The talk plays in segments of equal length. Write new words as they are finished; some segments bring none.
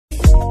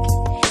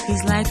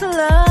He's like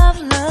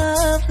love,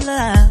 love,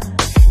 love,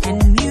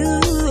 and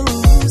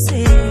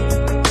music.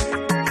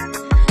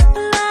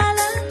 La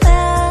la la,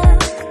 love,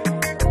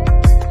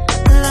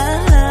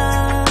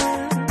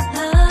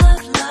 love,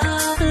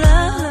 love,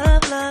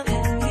 love, love,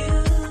 and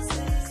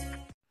music.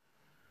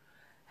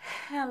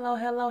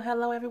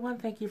 Hello everyone.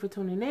 Thank you for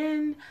tuning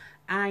in.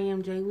 I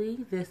am Jay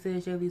Lee. This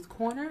is Jay Lee's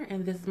Corner,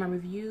 and this is my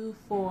review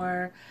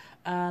for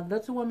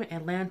Little Women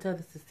Atlanta.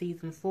 This is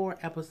season 4,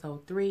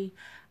 episode 3.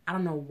 I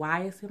don't know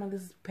why it seems like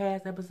this is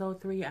past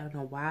episode 3. I don't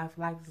know why I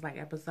feel like this is like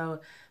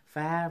episode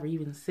 5 or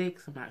even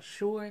 6. I'm not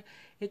sure.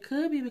 It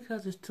could be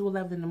because it's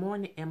 2:11 in the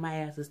morning and my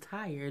ass is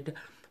tired.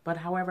 But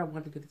however, I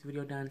want to get this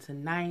video done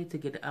tonight to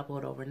get it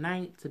uploaded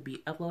overnight, to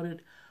be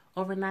uploaded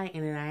overnight,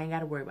 and then I ain't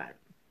got to worry about it.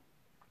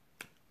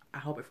 I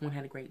hope everyone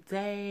had a great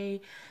day.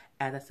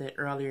 As I said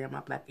earlier in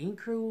my Black Ink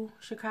Crew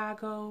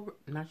Black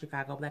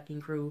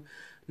Ink Crew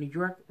New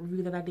York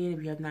review that I did.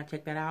 If you have not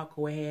checked that out,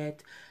 go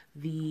ahead.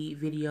 The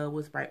video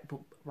was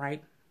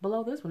right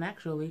below this one,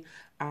 actually,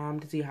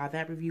 to see how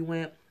that review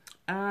went.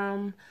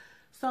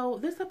 So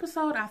this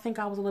episode, I think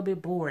I was a little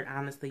bit bored,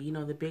 honestly. You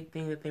know, the big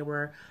thing that they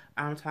were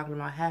talking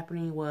about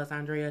happening was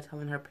Andrea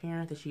telling her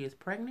parents that she is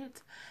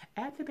pregnant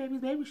at the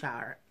baby's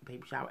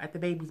at the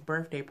baby's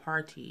birthday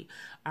party,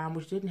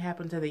 which didn't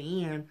happen to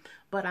the end.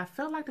 But I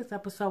felt like this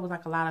episode was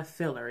like a lot of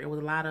filler. It was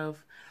a lot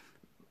of,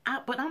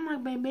 but I'm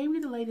like, maybe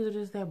the ladies are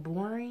just that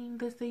boring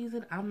this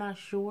season. I'm not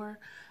sure.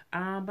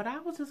 But I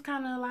was just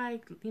kind of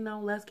like, you know,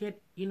 let's get,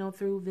 you know,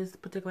 through this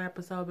particular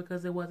episode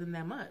because it wasn't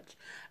that much.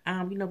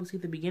 You know, we see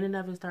the beginning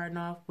of it starting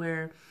off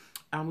where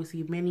we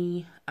see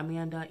Minnie,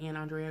 Amanda, and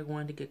Andrea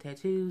going to get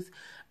tattoos.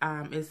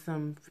 It's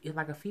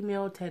like a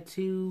female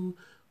tattoo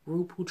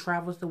group who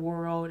travels the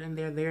world, and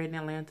they're there in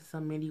Atlanta. So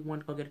Minnie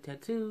wanted to go get a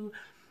tattoo,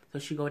 so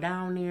she go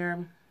down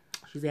there.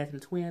 She's asking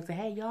the twins, say,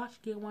 hey, y'all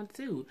should get one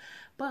too.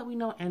 But we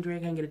know Andrea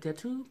can't get a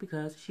tattoo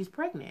because she's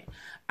pregnant.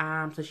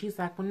 So she's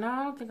like, well, no,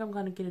 I don't think I'm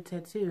going to get a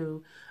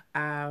tattoo.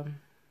 Amanda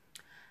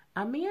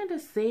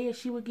said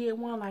she would get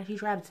one, like she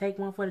tried to take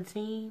one for the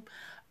team.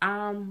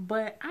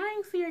 But I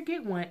ain't see her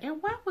get one.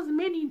 And why was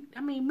Minnie,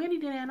 Minnie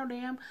didn't have no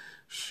damn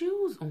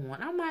shoes on.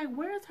 I'm like,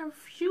 where's her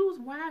shoes?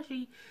 Why is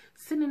she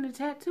sitting in the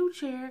tattoo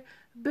chair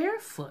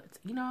barefoot?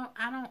 You know,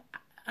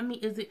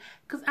 is it,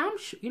 cause I'm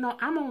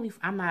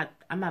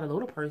not a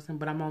little person,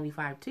 but I'm only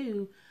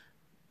 5'2",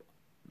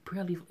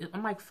 barely,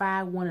 I'm like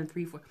 5'1" and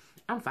 3/4,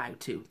 I'm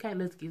 5'2", okay,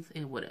 let's get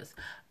in with us,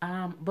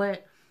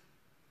 but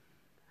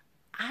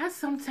I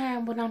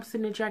sometimes when I'm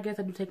sitting in the chair, I guess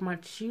I do take my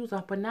shoes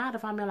off, but not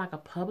if I'm in like a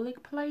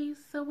public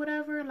place or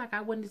whatever, like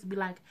I wouldn't just be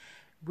like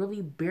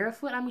really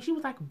barefoot. She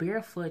was like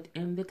barefoot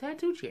in the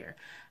tattoo chair.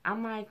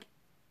 I'm like,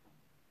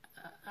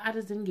 I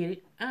just didn't get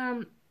it.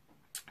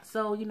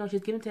 So, you know, she's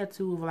getting a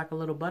tattoo of like a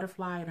little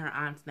butterfly in her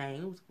aunt's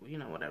name. It was, you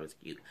know, whatever, it's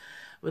cute.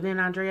 But then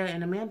Andrea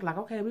and Amanda like,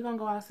 okay, we're going to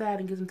go outside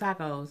and get some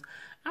tacos.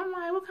 I'm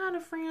like, what kind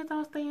of friends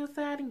don't stay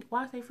inside and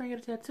watch their friend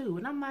get a tattoo?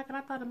 And I'm like, and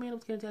I thought Amanda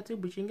was getting a tattoo,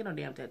 but she didn't get no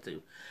damn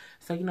tattoo.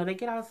 So, you know, they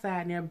get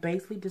outside and they're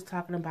basically just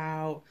talking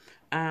about,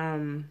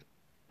 telling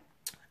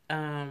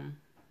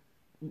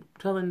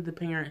the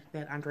parents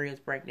that Andrea is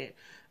pregnant.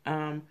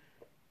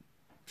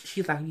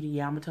 She's like,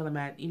 yeah, I'm going to tell them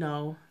at, you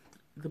know,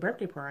 the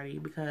birthday party,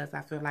 because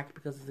I feel like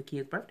because it's a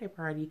kid's birthday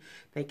party,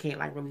 they can't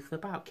like really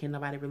flip out. Can't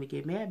nobody really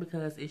get mad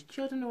because it's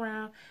children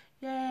around.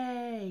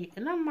 Yay!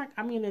 And I'm like,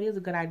 that is a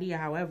good idea.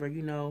 However,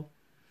 you know,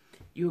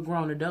 you're a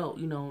grown adult.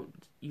 You know,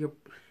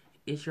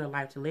 it's your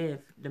life to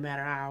live, no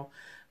matter how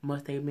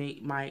much they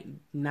might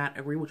not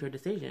agree with your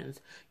decisions.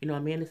 You know,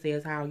 Amanda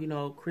says how, you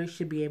know, Chris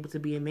should be able to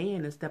be a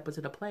man and step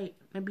into the plate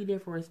and be there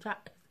for his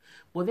child.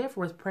 Well, there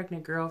for his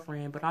pregnant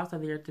girlfriend, but also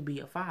there to be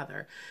a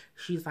father.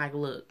 She's like,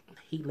 look,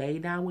 he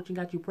laid down with you,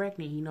 got you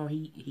pregnant. You know,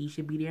 he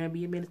should be there and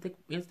be a man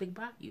and stick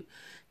by you.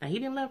 Now, he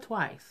didn't leave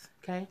twice,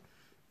 okay?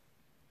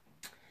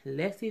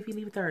 Let's see if he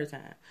leaves a third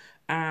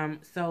time.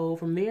 So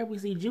from there, we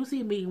see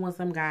Juicy meeting with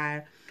some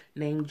guy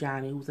named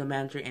Johnny, who's a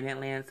manager in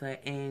Atlanta,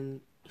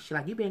 and she's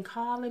like, you been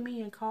calling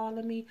me,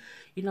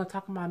 you know,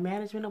 talking about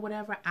management or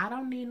whatever. I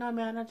don't need no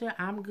manager.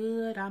 I'm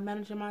good. I'm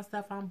managing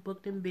myself. I'm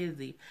booked and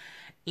busy.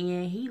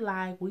 And he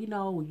like, well, you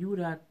know,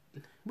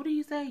 what do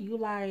you say? You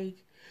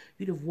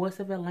the voice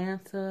of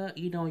Atlanta.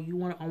 You know, you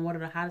want on one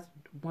of the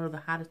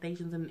hottest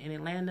stations in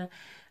Atlanta.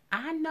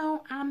 I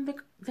know I'm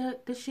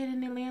the shit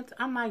in Atlanta.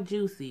 I'm like,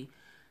 Juicy,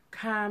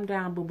 calm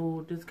down, boo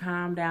boo. Just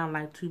calm down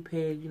like 2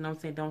 pigs. You know what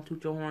I'm saying? Don't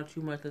toot your horn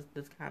too much.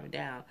 Let's calm it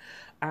down.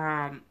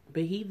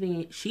 But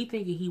she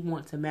thinking he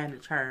wants to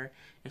manage her,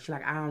 and she's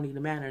like, I don't need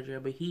a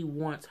manager, but he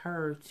wants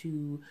her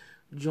to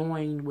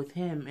join with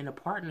him in a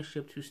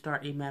partnership to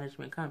start a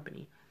management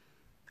company.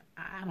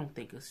 I don't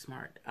think it's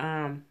smart.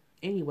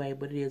 Anyway,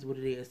 but it is what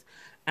it is.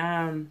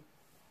 And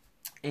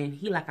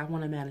he like, I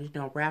want to manage, you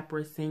know,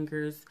 rappers,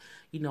 singers,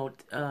 you know,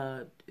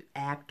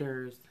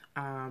 actors,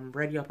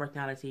 radio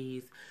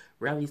personalities,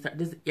 reality stars,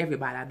 just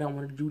everybody. I don't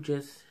want to do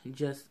just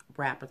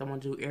rappers. I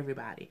want to do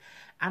everybody.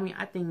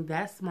 I think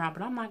that's smart,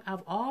 but I'm like,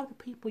 of all the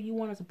people you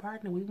want as a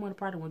partner, we want to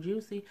partner with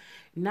Juicy.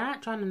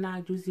 Not trying to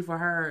knock Juicy for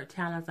her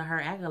talents or her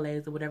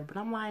accolades or whatever, but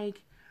I'm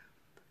like,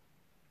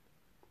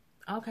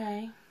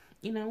 Okay.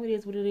 It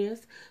is what it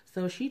is.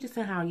 So she just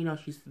said how,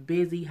 she's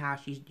busy, how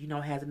she,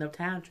 has enough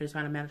time to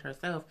trying to manage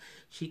herself.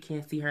 She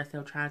can't see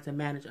herself trying to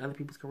manage other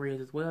people's careers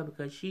as well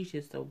because she's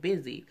just so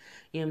busy.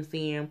 You know what I'm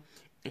saying?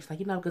 It's like,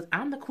 because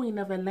I'm the queen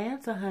of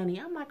Atlanta,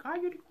 honey. I'm like, are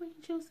you the queen,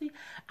 Juicy?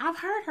 I've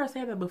heard her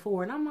say that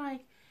before. And I'm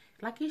like,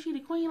 is she the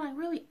queen? Like,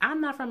 really?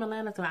 I'm not from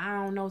Atlanta, so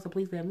I don't know. So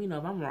please let me know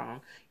if I'm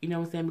wrong. You know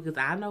what I'm saying? Because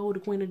I know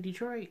the queen of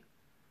Detroit.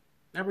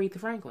 Aretha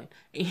Franklin.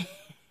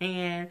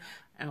 And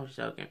I was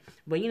joking.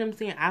 But you know what I'm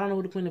saying? I don't know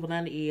who the Queen of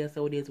Atlanta is,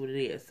 so it is what it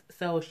is.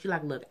 So she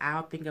like, look,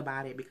 I'll think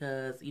about it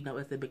because,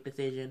 it's a big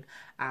decision.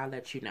 I'll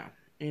let you know.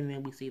 And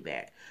then we see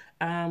that.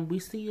 We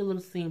see a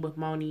little scene with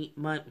Money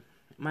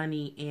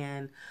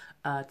and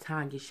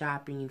Tanya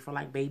shopping for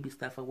like baby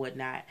stuff or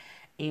whatnot.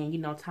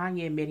 And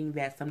Tanya admitting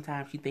that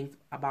sometimes she thinks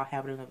about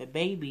having another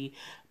baby,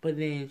 but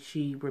then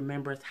she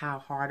remembers how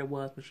hard it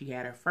was when she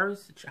had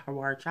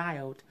her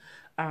child.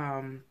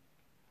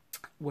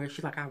 Where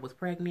she's like, I was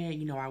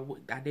pregnant,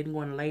 I didn't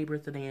go into labor,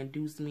 so they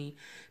induced me.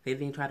 They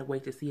then tried to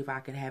wait to see if I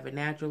could have it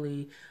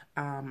naturally.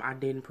 I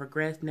didn't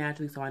progress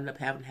naturally, so I ended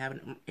up having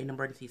an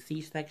emergency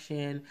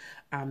C-section.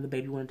 The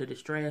baby went into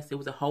distress. It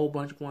was a whole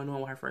bunch going on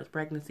with her first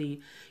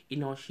pregnancy.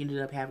 She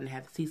ended up having to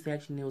have the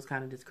C-section. It was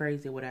kind of just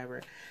crazy or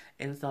whatever.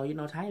 And so,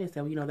 Titus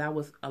said, that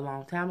was a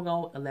long time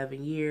ago,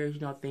 11 years.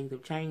 Things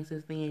have changed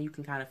since then. You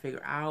can kind of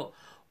figure out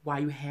why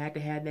you had to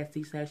have that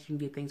C-section,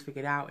 get things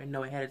figured out, and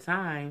know ahead of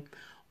time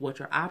what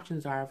your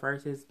options are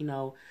versus,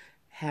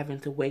 having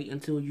to wait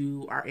until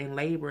you are in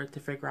labor to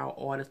figure out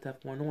all the stuff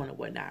going on and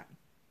whatnot.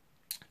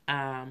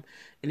 And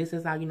this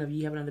is how, if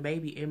you have another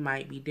baby, it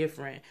might be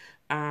different.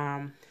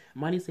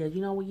 Money says,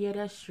 well, yeah,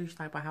 that's true.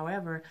 But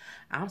however,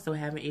 I'm still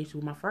having issues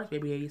with my first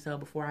baby. So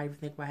before I even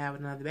think about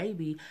having another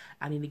baby,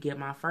 I need to get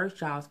my first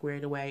child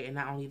squared away. And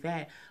not only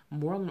that,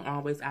 more than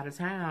always out of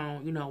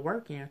town,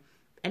 working.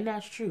 And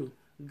that's true.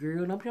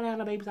 Girl, don't put on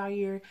no babies out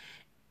here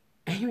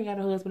and you ain't got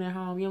a husband at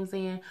home, you know what I'm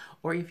saying?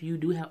 Or if you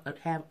do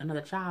have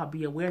another child,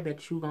 be aware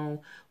that you going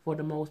to, for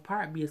the most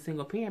part, be a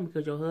single parent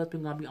because your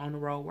husband going to be on the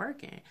road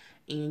working.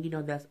 And,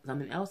 that's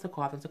something else to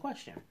call into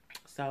question.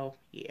 So,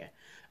 yeah.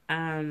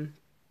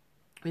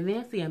 We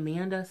then see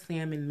Amanda,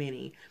 Sam, and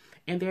Minnie.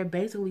 And they're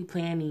basically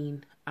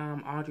planning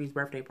Audrey's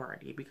birthday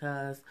party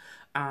because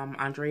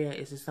Andrea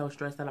is just so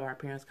stressed out of our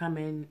parents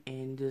coming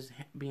and just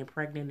being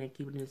pregnant and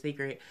keeping it a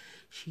secret.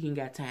 She ain't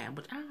got time.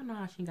 But I don't know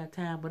how she ain't got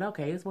time. But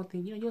okay, it's one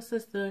thing. Your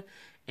sister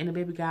and the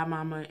baby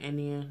godmama and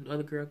then the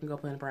other girl can go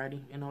plan the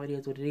party. It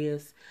is what it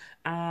is.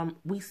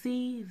 We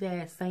see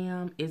that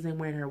Sam isn't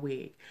wearing her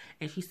wig.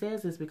 And she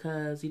says this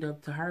because,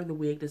 to her, the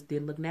wig just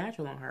didn't look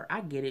natural on her.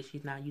 I get it.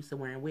 She's not used to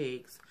wearing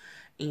wigs.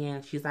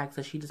 And she's like,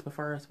 so she just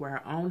prefers to wear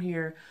her own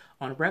hair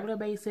on a regular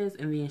basis,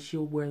 and then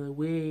she'll wear the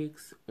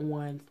wigs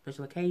on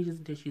special occasions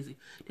until she's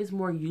just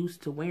more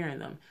used to wearing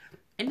them.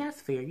 And that's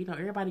fair.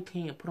 Everybody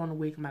can't put on a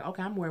wig. I'm like,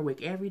 okay, I'm wearing a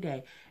wig every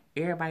day.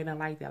 Everybody don't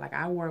like that. Like,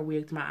 I wore a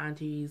wig to my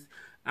auntie's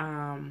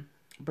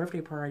birthday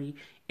party,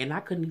 and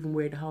I couldn't even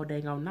wear it the whole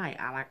dang on night.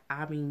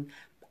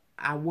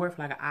 I wore it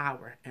for like an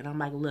hour. And I'm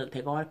like, look,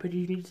 take all the pictures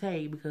you need to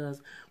take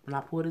because when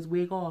I pull this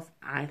wig off,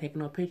 I ain't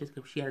taking no pictures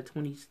because she had a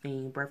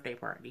 20th birthday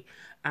party.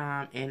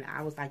 And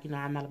I was like,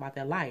 I'm not about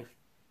that life.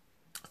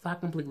 So I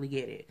completely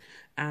get it.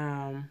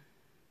 And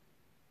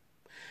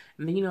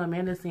then,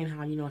 Amanda's saying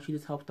how, she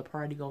just hopes the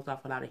party goes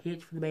off without a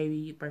hitch for the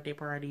baby birthday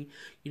party.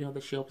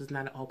 That she hopes it's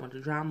not a whole bunch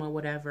of drama or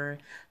whatever.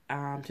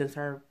 Since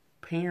her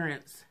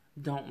parents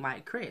don't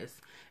like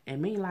Chris.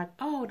 And me like,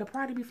 oh, the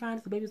party be fine.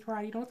 It's the baby's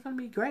party. It's going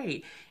to be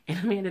great. And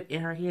Amanda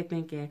in her head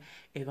thinking,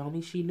 if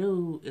only she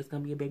knew it's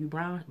going to be a baby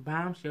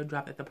bomb she'll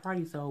drop at the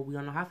party, so we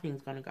don't know how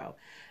things going to go.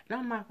 And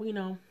I'm like,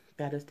 well,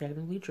 that is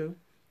technically true.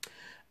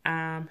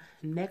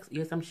 Next,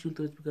 yes, I'm shooting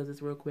through this because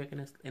it's real quick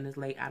and it's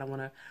late. I don't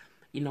want to,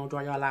 draw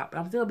y'all out. But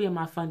I'm still being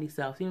my funny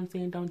self. See what I'm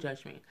saying? Don't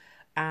judge me.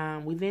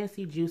 We then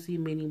see Juicy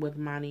meeting with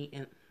Money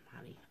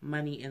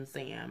and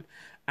Sam.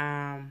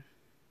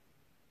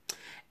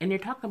 And they're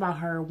talking about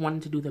her wanting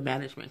to do the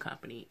management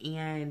company.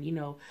 And,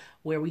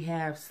 where we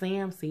have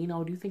Sam say,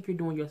 do you think you're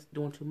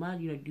doing too much?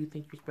 Do you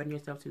think you're spreading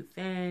yourself too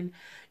thin?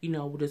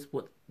 Just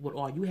what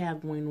all you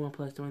have going on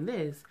plus doing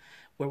this.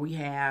 Where we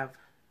have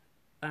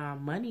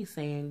Money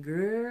saying,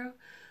 girl,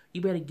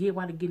 you better get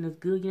while the getting is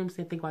good. You know what I'm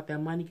saying? Think about that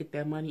money, get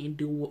that money and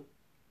do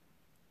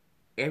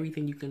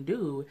everything you can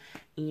do.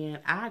 And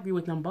I agree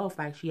with them both.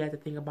 Like, she has to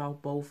think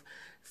about both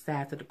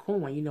sides of the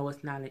coin.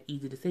 It's not an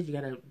easy decision.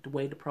 You got to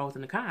weigh the pros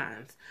and the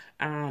cons.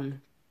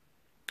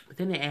 But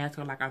then they ask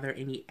her, like, are there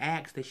any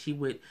acts that she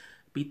would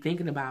be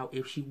thinking about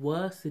if she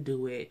was to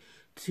do it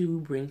to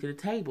bring to the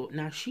table?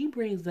 Now, she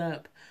brings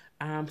up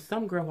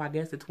some girl who I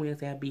guess the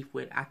twins had beef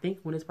with. I think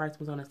when this person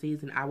was on the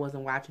season, I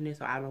wasn't watching it,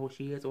 so I don't know who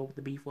she is or what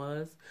the beef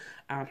was.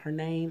 Her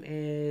name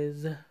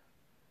is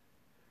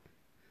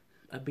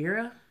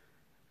Abira.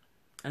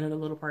 Another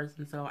little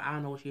person, so I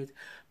don't know what she is.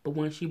 But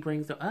when she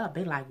brings her up,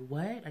 they like,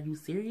 what? Are you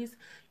serious?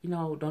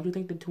 Don't you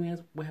think the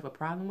twins would have a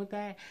problem with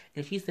that?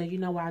 And she said,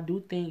 I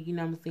do think, what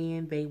I'm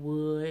saying, they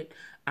would.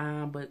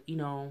 But,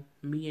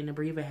 me and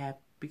Abriva have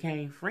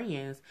became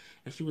friends.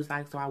 And she was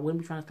like, so I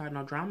wouldn't be trying to start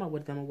no drama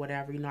with them or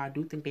whatever. I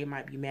do think they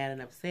might be mad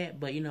and upset,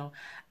 but I ain't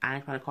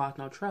trying to cause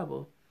no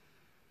trouble.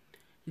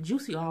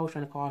 Juicy always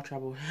trying to cause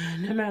trouble,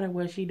 no matter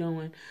what she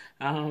doing,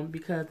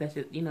 because that's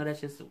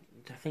just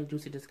I think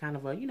Juicy just kind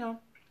of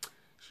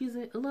she's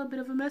a little bit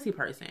of a messy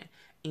person,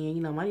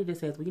 and Money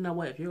just says, well, you know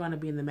what, if you're going to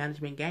be in the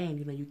management game,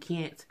 you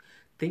can't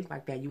think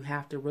like that. You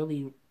have to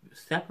really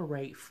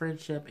separate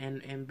friendship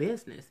and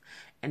business,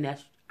 and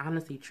that's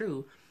honestly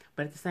true.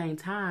 But at the same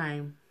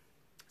time,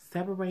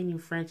 separating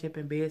friendship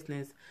and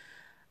business,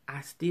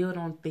 I still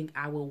don't think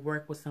I will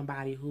work with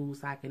somebody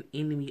who's like an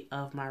enemy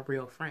of my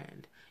real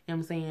friend. You know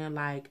what I'm saying?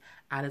 Like,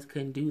 I just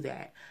couldn't do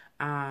that.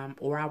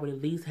 Or I would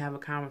at least have a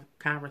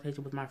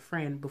conversation with my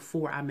friend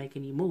before I make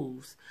any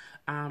moves.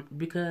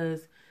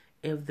 Because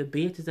if the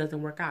business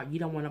doesn't work out, you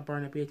don't want to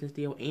burn a business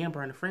deal and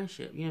burn a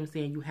friendship. You know what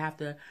I'm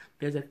saying?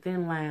 There's a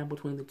thin line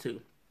between the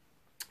two.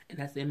 And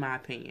that's in my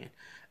opinion.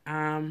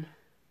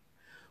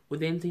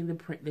 Within seeing the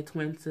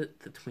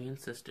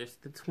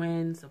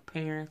twins'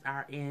 parents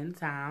are in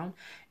town,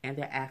 and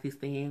they're actually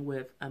staying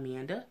with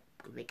Amanda.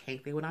 They can't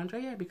stay with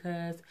Andrea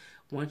because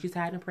one, she's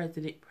hiding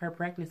her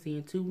pregnancy,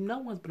 and two, no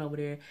one's been over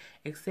there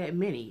except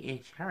Minnie, and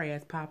her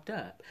ass popped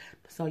up.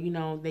 So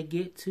they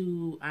get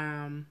to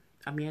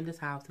Amanda's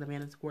house, and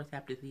Amanda's, of course,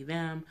 happy to see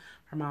them,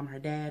 her mom, her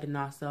dad, and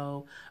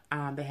also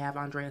they have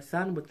Andrea's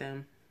son with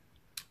them.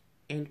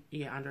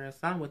 Andrea's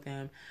son with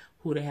them,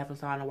 who they haven't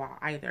saw in a while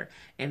either.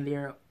 And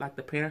they're like,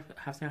 the parents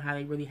have said how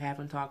they really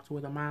haven't talked to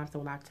her. The mom said,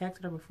 well, I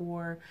texted her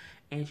before,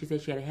 and she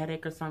said she had a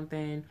headache or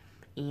something.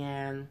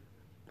 And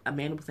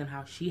Amanda was saying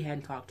how she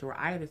hadn't talked to her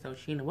either, so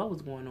she didn't know what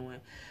was going on.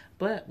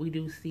 But we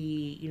do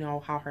see,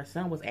 how her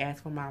son was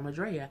asked for Mama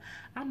Drea.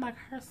 I'm like,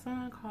 her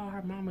son called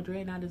her Mama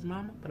Drea, not his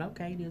mama. But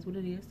okay, it is what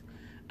it is.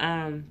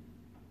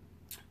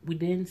 We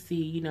didn't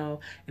see,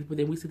 but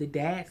then we see the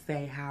dad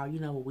say how,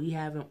 we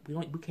can't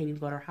even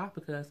go to her house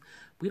because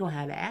we don't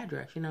have the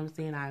address. You know what I'm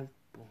saying?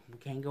 We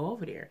can't go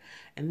over there.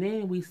 And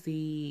then we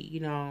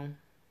see,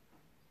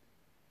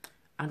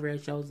 Andrea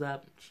shows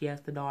up. She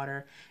has the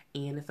daughter,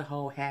 and it's a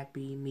whole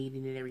happy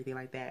meeting and everything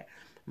like that.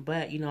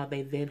 But,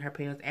 her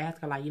parents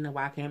ask her, like,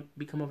 why can't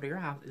we come over to your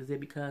house? Is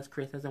it because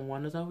Chris doesn't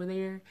want us over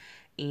there?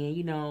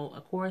 And,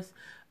 of course,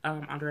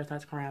 Andrea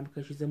starts crying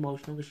because she's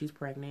emotional because she's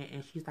pregnant.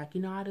 And she's like,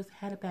 I just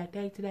had a bad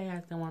day today. I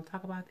just don't want to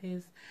talk about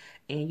this.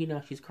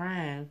 And, she's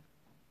crying.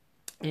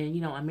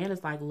 And,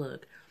 Amanda's like,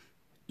 look,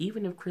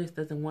 even if Chris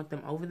doesn't want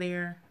them over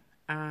there,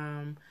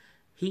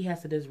 he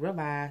has to just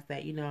realize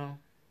that,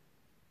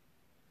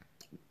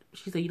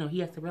 she said, he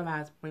has to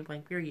realize, point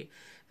blank period,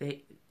 that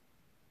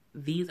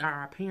these are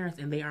our parents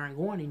and they aren't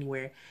going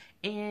anywhere.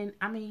 And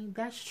I mean,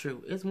 that's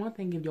true. It's one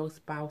thing if your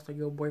spouse or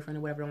your boyfriend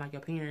or whatever don't like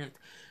your parents.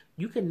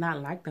 You could not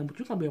like them, but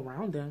you're going to be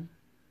around them.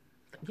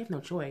 You have no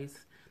choice.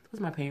 Those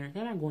are my parents.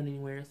 They're not going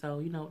anywhere.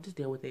 So, just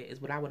deal with it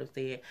is what I would have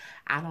said.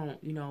 I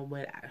don't,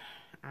 but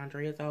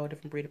Andrea's a whole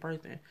different breed of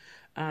person.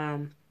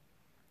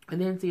 And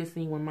then see a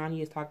scene where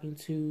Monty is talking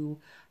to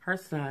her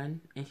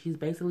son, and she's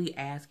basically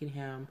asking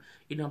him,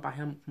 about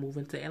him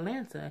moving to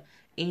Atlanta.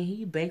 And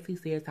he basically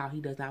says how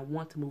he does not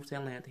want to move to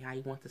Atlanta, how he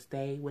wants to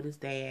stay with his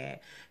dad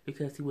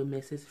because he would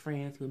miss his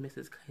friends, he would miss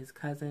his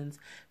cousins.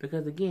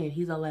 Because again,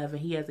 he's 11,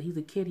 he's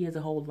a kid, he has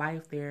a whole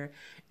life there,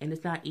 and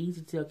it's not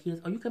easy to tell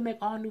kids, oh, you can make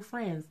all new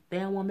friends. They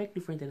don't want to make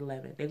new friends at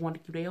 11. They want to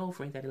keep their old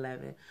friends at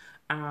 11.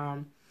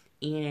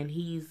 And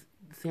he's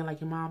saying like,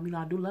 your mom,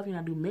 I do love you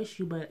and I do miss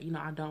you, but,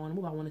 I don't want to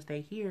move. I want to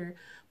stay here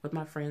with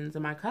my friends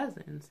and my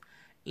cousins.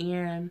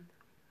 And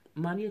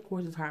Money, of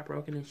course, is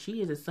heartbroken, and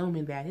she is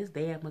assuming that his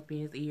dad must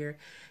be in his ear,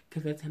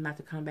 convincing him not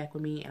to come back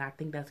with me. And I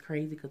think that's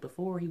crazy because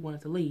before he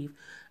wanted to leave,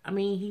 I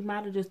mean, he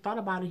might have just thought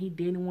about it. He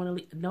didn't want to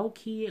leave. No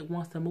kid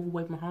wants to move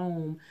away from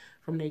home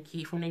from their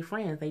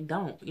friends. They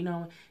don't,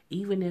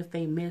 even if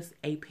they miss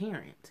a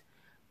parent.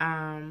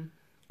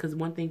 Because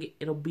one thing,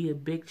 it'll be a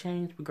big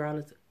change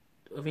regardless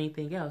of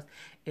anything else,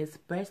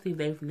 especially if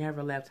they've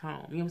never left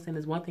home. You know what I'm saying?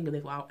 There's one thing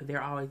if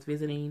they're always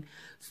visiting,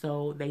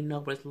 so they know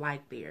what it's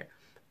like there.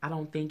 I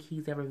don't think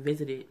he's ever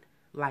visited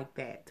like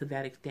that to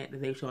that extent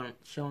that they've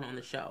shown on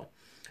the show.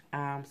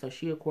 So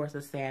she, of course,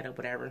 is sad or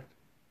whatever,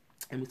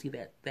 and we see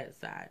that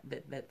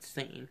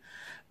scene.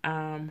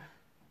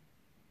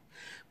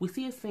 We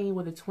see a scene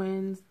where the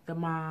twins, the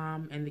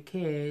mom, and the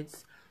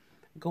kids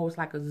go to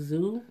like a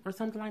zoo or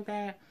something like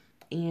that,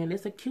 and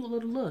it's a cute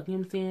little look. You know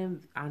what I'm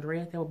saying?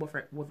 Andrea's there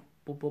with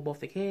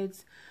both the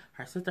kids,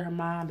 her sister, her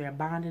mom. They're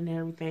bonding and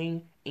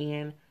everything,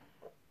 and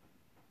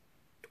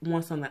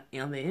once on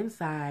the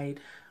inside,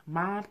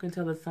 Mom can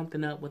tell there's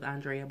something up with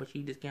Andrea, but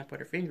she just can't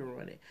put her finger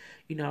on it.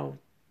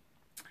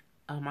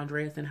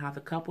 Andrea said how the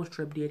couples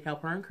trip did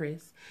help her and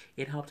Chris.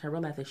 It helped her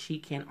realize that she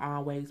can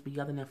always be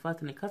yelling and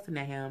fussing and cussing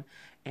at him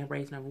and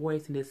raising her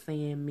voice and just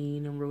saying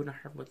mean and rude and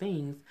hurtful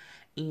things.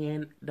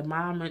 And the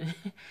mom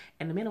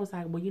and the man was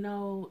like, well,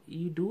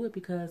 you do it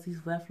because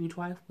he's left you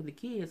twice with the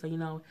kids.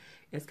 So,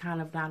 it's kind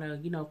of not a,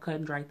 cut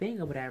and dry thing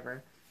or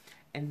whatever.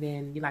 And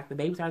then, the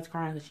baby starts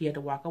crying, so she had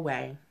to walk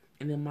away.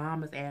 And then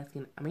Mom is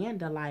asking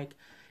Amanda, like,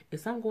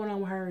 is something going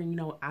on with her, and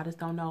I just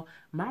don't know.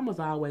 Mamas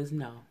always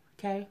know,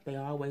 okay? They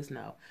always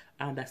know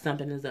that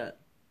something is up.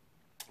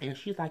 And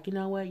she's like, you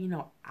know what,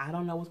 I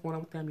don't know what's going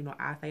on with them.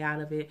 I stay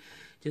out of it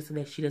just so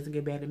that she doesn't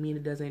get bad at me and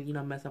it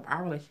doesn't, mess up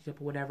our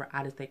relationship or whatever.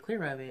 I just stay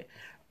clear of it.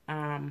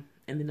 And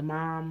then the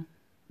mom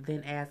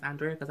then asks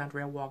Andrea, because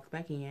Andrea walks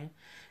back in,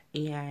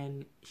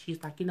 and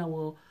she's like,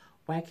 well,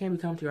 why can't we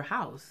come to your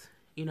house?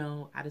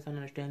 I just don't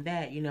understand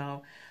that.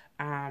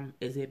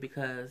 Is it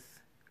because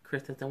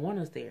Chris doesn't want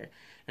us there?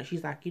 And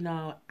she's like,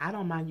 I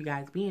don't mind you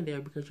guys being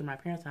there because you're my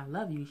parents and I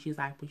love you. She's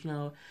like,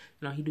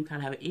 but he do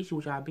kind of have an issue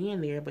with y'all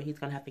being there, but he's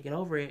gonna have to get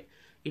over it,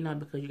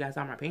 because you guys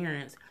are my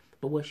parents.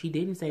 But what she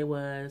didn't say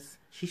was,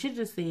 she should have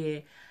just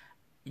said,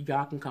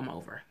 y'all can come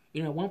over.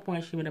 At one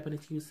point she went up in the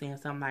queue saying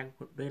something like,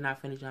 they're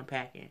not finished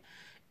unpacking.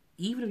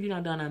 Even if you're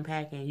not done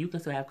unpacking, you can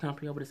still have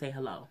company over to say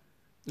hello.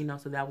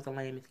 So that was a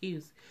lame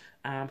excuse.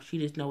 She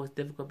just knows it's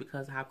difficult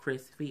because of how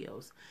Chris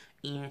feels.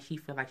 And she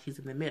feels like she's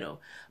in the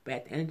middle. But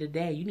at the end of the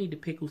day, you need to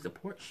pick who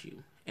supports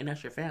you. And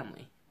that's your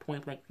family.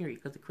 Point blank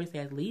period. Because if Chris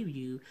has leave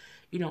you,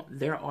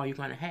 they're all you're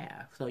going to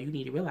have. So you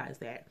need to realize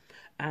that.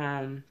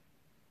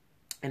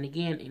 And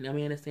again,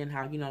 we understand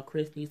how,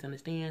 Chris needs to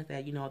understand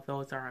that,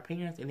 those are our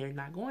parents and they're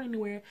not going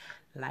anywhere.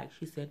 Like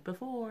she said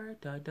before,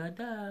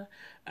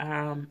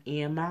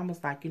 and mom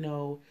was like,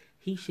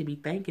 he should be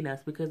thanking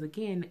us because,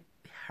 again,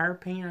 her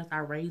parents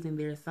are raising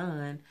their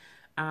son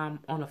on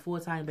a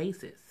full-time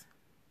basis.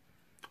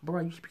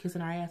 Bro, you should be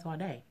kissing our ass all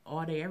day,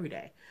 every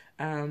day.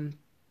 And,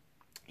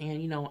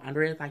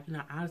 Andrea's like,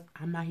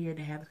 I'm not here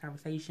to have this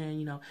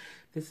conversation.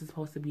 This is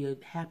supposed to be a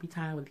happy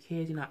time with the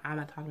kids. I'm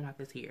not talking about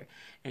this here.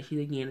 And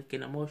she, again, is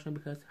getting emotional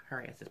because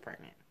her ass is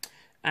pregnant.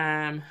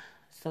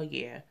 So,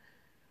 yeah.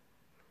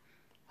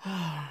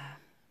 I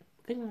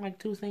think like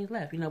 2 things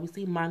left. We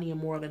see Monty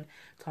and Moreland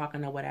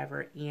talking or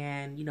whatever.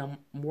 And,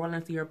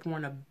 Moreland see her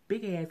pouring a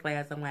big-ass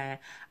glass of wine.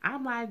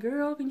 I'm like,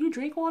 girl, can you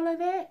drink all of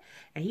that?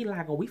 And he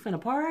like, oh, we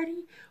finna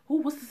party?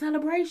 What's the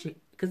celebration?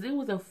 Because it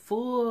was a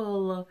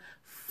full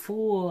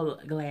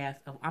glass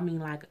of,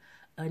 like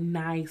a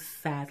nice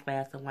size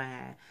glass of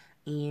wine.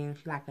 And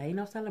she like, there ain't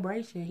no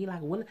celebration. He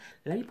like, well,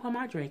 let me pour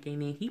my drink.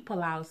 And then he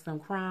pull out some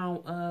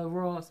Crown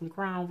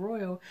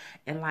Royal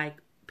and like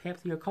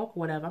Pepsi or Coke or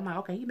whatever. I'm like,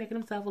 okay, he making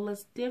himself a little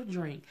stiff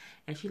drink.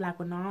 And she like,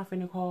 well, no, I'm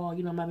finna call,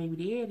 my baby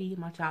daddy,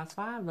 my child's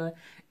father,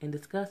 and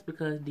discuss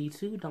because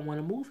D2 don't want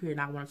to move here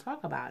and I want to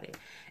talk about it.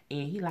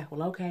 And he like,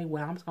 well, okay,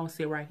 well, I'm just going to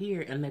sit right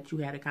here and let you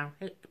have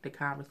the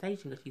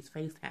conversation because she's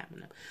FaceTiming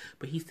him.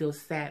 But he still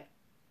sat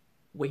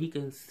where he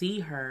can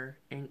see her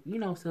and,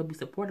 still be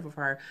supportive of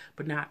her,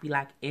 but not be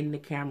like in the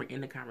camera,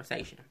 in the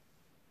conversation.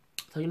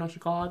 So, she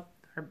called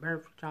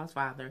her child's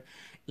father,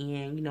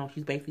 and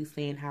she's basically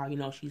saying how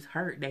she's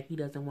hurt that he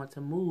doesn't want to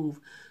move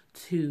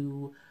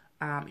to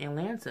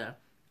Atlanta,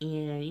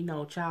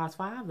 and child's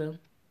father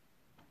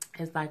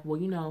is like,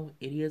 well,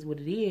 it is what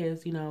it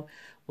is,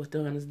 what's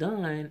done is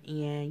done,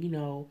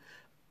 and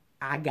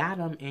I got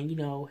him, and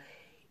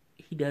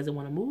he doesn't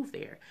want to move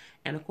there.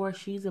 And of course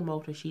she's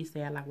emotional. She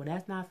said like, well,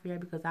 that's not fair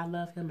because I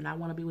love him and I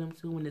want to be with him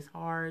too, and it's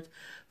hard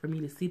for me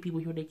to see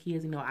people hear their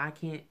kids. I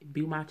can't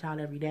be with my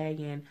child every day,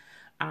 and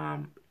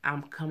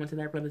I'm coming to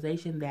that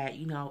realization that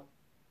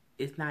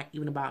it's not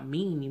even about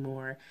me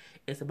anymore.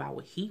 It's about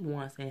what he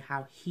wants and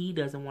how he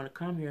doesn't want to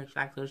come here.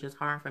 Like, so it's just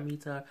hard for me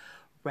to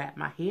wrap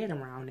my head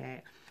around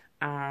that.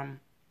 And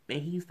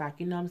he's like,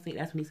 what I'm saying?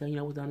 That's when he said,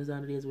 what's done is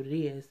done. It is what it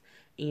is.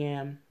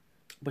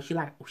 But she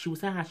was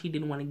saying how she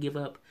didn't want to give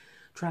up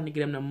trying to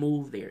get him to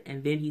move there.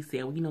 And then he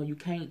said, well, you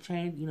can't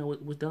change,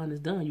 what's done is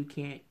done. You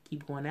can't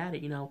keep going at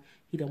it.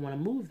 He don't want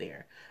to move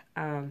there.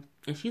 And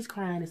she's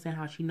crying and saying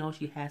how she knows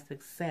she has to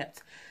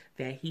accept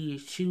that he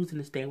is choosing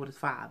to stay with his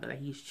father, that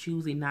he's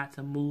choosing not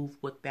to move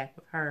back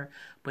with her,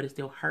 but it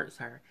still hurts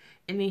her.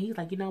 And then he's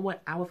like, you know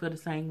what? I would feel the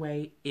same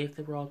way if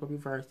the roles were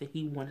reversed, that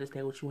he wanted to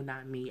stay with you and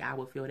not me. I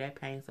would feel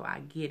that pain, so I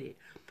get it.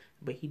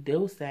 But he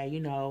do say,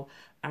 you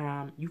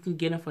can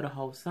get him for the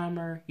whole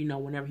summer,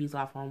 whenever he's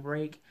off on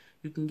break,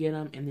 you can get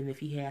him. And then if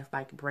he has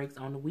like breaks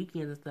on the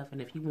weekends and stuff,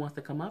 and if he wants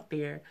to come up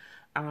there,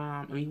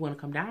 and you want to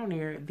come down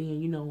there,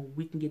 then,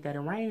 we can get that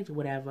arranged or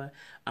whatever.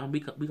 We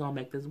gonna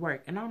make this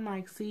work. And I'm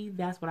like, see,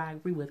 that's what I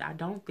agree with. I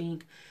don't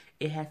think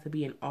it has to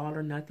be an all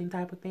or nothing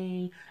type of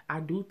thing. I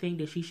do think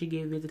that she should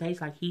get visitation.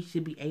 Like, he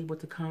should be able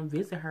to come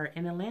visit her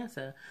in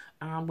Atlanta,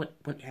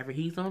 whenever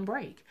he's on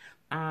break.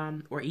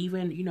 Or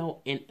even,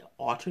 in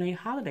alternate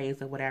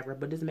holidays or whatever,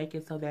 but just make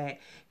it so that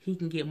he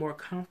can get more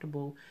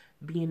comfortable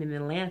being in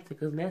Atlanta.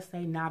 Because let's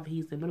say now that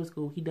he's in middle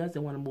school, he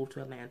doesn't want to move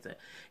to Atlanta.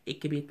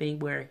 It could be a thing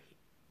where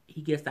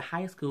he gets to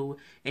high school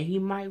and he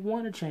might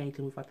want to change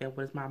to move like that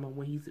with his mama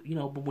when he's,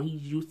 but when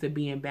he's used to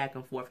being back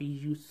and forth,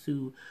 he's used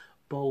to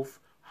both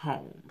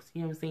homes.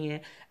 You know what I'm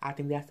saying? I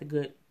think that's a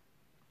good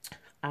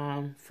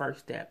first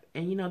step.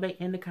 And they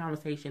end the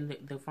conversation,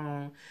 the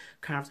phone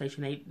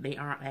conversation, they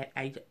aren't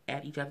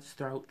at each other's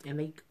throats, and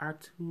they are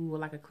to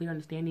like a clear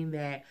understanding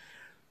that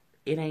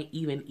it ain't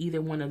even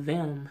either one of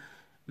them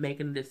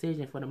making a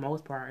decision. For the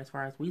most part, as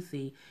far as we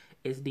see,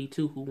 it's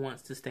D2 who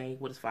wants to stay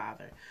with his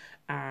father.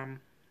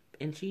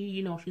 And she,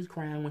 you know, she's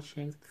crying when she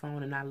hangs the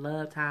phone. And I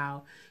loved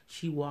how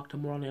she walked to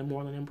Marlon and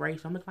Marlon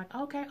embraced her. I'm just like,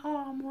 okay,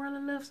 oh,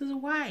 Marlon loves his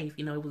wife.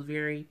 You know, it was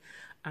very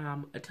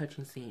a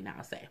touching scene,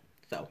 I'll say.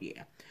 So,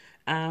 yeah.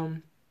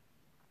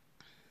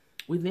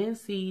 We then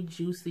see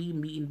Juicy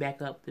meeting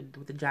back up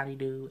with the Johnny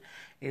dude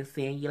and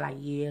saying, you're like,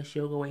 yeah,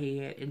 she'll go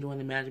ahead and join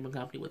the management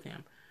company with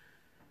him.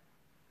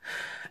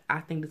 I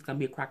think this is going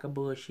to be a crock of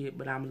bullshit,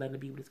 but I'm letting it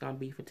be what it's going to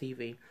be for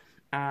TV.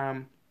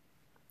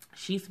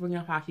 She's bringing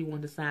up how she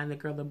wanted to sign the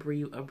girl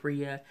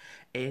Abria,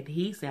 and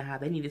he said how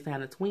they need to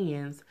sign the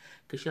twins,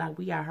 because she like,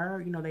 we got her,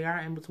 you know, they are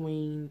in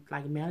between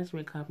like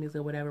management companies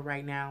or whatever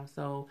right now,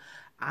 so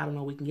I don't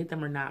know if we can get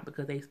them or not,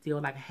 because they still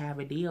like have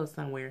a deal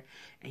somewhere.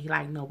 And he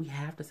like, no, we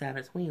have to sign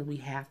the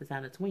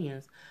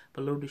twins,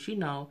 but little does she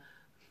know,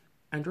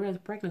 Andrea's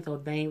pregnant, so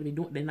they're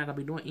not gonna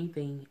be doing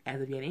anything as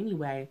of yet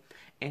anyway.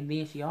 And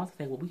then she also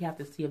said, well, we have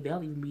to see if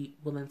they'll even be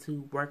willing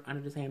to work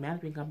under the same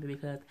management company,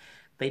 because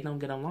they don't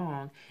get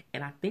along.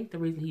 And I think the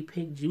reason he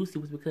picked Juicy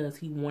was because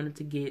he wanted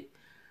to get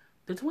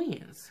the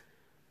twins,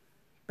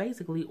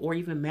 basically, or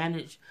even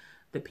manage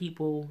the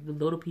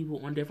little people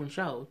on different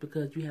shows,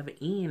 because you have an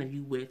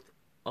interview with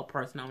a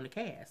person on the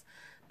cast.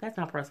 That's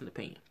my personal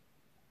opinion.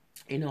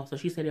 You know, so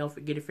she said they'll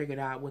get it figured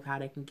out with how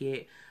they can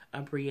get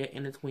Bria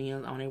and the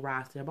twins on a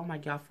roster. But I'm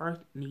like, y'all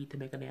first need to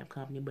make a damn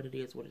company, but it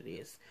is what it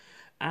is.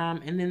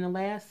 And then the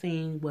last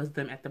scene was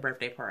them at the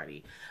birthday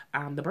party.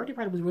 The birthday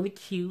party was really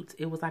cute.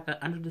 It was like an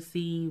under the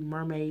sea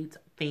mermaid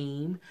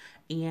theme.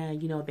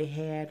 And, you know, they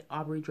had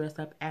Aubrey dressed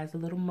up as a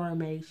little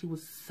mermaid. She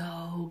was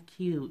so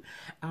cute.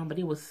 But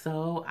it was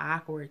so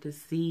awkward to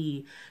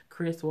see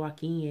Chris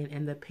walk in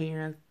and the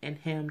parents and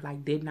him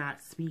like did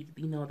not speak.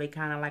 You know, they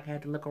kind of like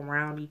had to look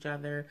around each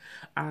other,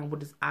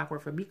 which is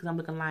awkward for me, because I'm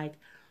looking like,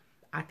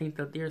 I think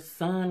that their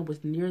son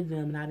was near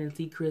them, and I didn't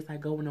see Chris like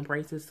go and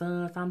embrace his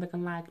son. So I'm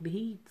looking like,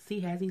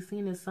 has he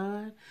seen his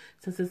son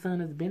since his son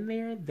has been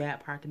there?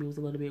 That part to me was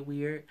a little bit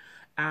weird.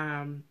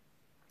 And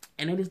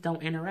they just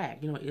don't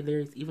interact. You know,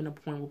 there's even a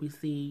point where we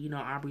see, you know,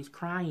 Aubrey's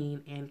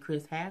crying and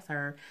Chris has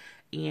her,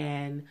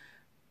 and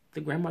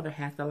the grandmother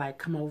has to like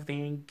come over there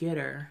and get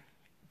her.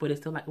 But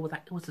it's still like,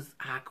 it was just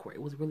awkward.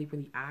 It was really,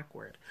 really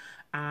awkward.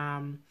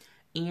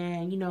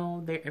 And, you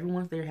know,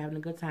 everyone's there having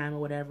a good time or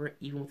whatever,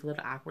 even with a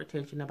little awkward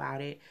tension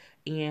about it.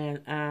 And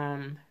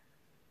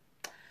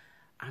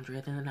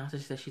Andrea then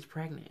announces that she's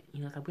pregnant.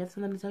 You know, it's like, we have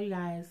something to tell you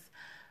guys.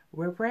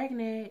 We're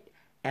pregnant.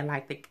 And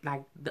like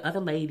the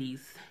other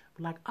ladies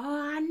were like,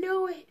 oh, I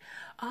knew it.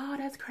 Oh,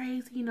 that's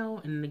crazy, you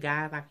know. And the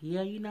guy's like,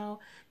 yeah, you know,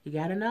 you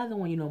got another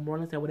one. You know,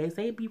 Marlon said, well, they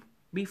say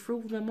be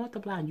fruitful and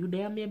multiply. And you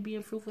damn near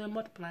being fruitful and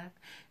multiply.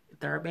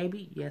 Third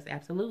baby, yes,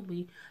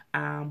 absolutely.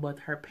 But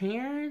her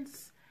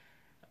parents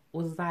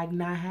was like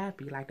not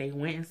happy. Like they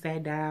went and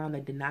sat down. They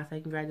did not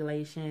say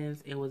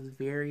congratulations. It was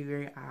very,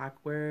 very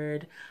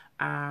awkward.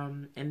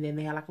 And then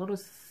they had like a little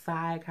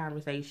side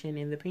conversation,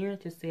 and the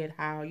parents just said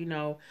how, you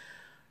know,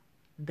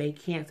 they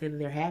can't say that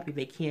they're happy.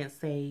 They can't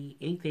say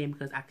anything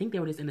because I think they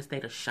were just in a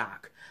state of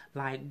shock.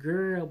 Like,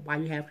 girl, why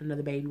you having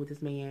another baby with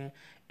this man,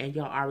 and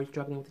y'all already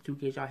struggling with the 2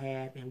 kids y'all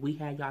have, and we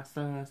had y'all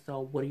son,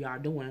 so what are y'all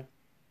doing?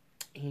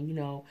 And, you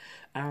know,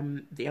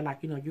 they're like,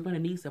 you know, you're going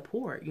to need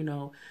support. You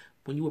know,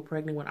 when you were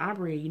pregnant with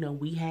Aubrey, you know,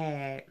 we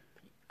had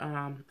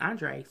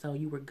Andre, so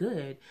you were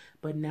good.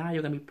 But now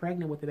you're going to be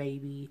pregnant with a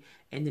baby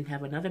and then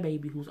have another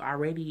baby who's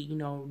already, you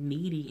know,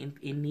 needy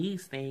and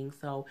needs things.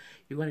 So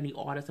you're going to need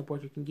all the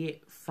support you can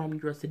get from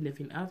your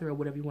significant other or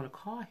whatever you want to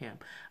call him.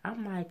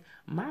 I'm like,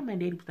 Mom and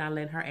Daddy was not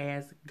letting her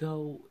ass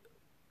go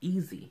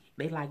easy.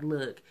 They like,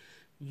 look,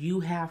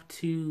 you have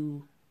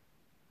to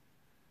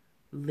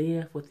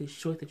live with this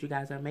choice that you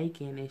guys are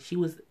making. And she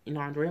was, you know,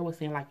 Andrea was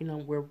saying like, you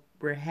know,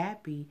 we're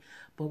happy,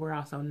 but we're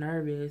also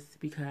nervous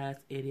because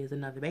it is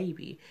another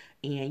baby.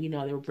 And, you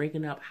know, they were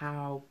breaking up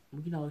how,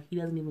 you know, he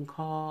doesn't even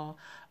call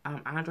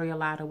Andre a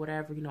lot or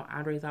whatever. You know,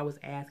 Andre's always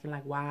asking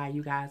like why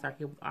you guys are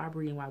here with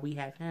Aubrey and why we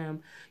have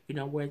him. You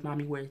know, where's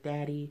mommy, where's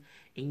daddy?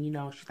 And, you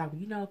know, she's like,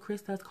 you know,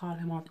 Chris does call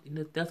him off,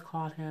 does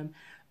call him.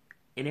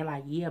 And they're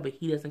like, yeah, but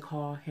he doesn't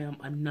call him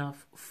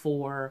enough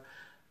for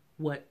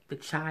what the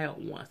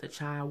child wants. The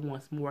child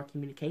wants more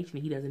communication.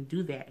 He doesn't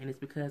do that, and it's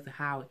because of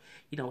how,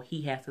 you know,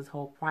 he has his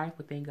whole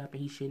prideful thing up,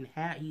 and he shouldn't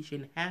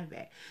have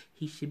that.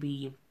 He should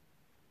be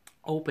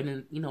open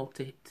and, you know,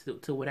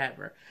 to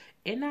whatever.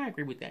 And I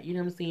agree with that. You know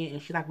what I'm saying?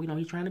 And she's like, you know,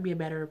 he's trying to be a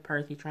better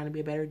person. He's trying to be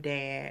a better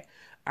dad.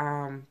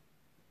 And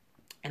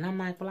I'm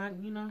like, well,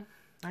 you know,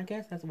 I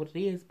guess that's what it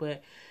is.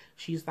 But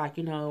she's like,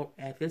 you know,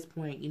 at this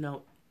point, you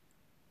know,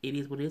 it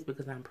is what it is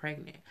because I'm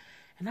pregnant.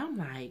 And I'm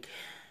like,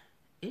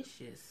 it's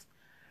just,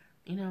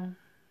 you know,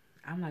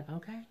 I'm like,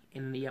 okay.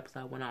 And the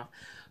episode went off.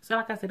 So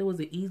like I said, it was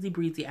an easy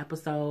breezy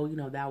episode. You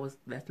know, that was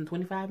less than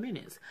 25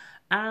 minutes.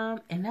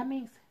 And that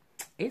means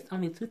it's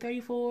only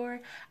 2:34.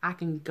 I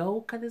can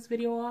go cut this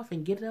video off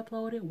and get it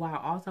uploaded while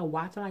also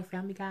watching like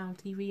Family Guy on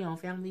TV,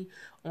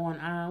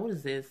 on what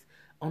is this?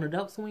 On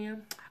Adult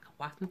Swim. I can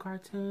watch some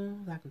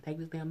cartoons. I can take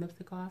this damn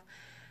lipstick off.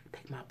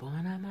 Take my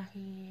bun out of my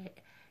head.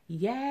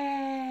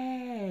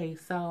 Yay!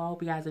 So I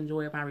hope you guys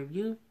enjoyed my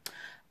review.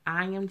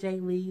 I am Jay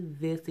Lee.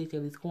 This is Jay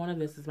Lee's Corner.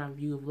 This is my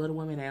review of Little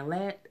Women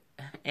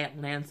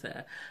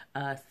Atlanta,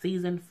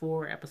 season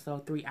 4,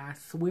 episode 3. I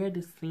swear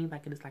this seems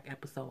like it is like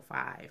episode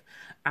 5.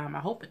 I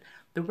hope it.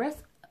 The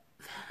rest,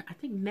 I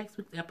think next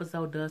week's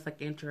episode does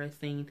like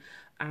interesting,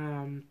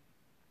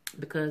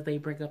 because they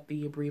bring up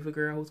the Abreva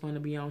girl who's going to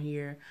be on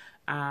here.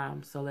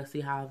 So let's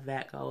see how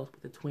that goes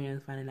with the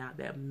twins finding out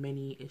that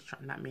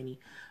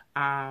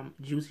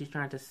Juicy's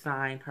trying to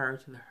sign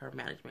her to her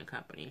management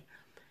company.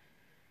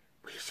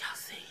 We shall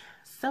see.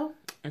 So,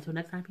 until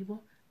next time,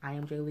 people, I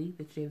am Jay Lee.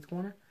 This is Jay's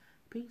Corner.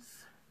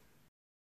 Peace.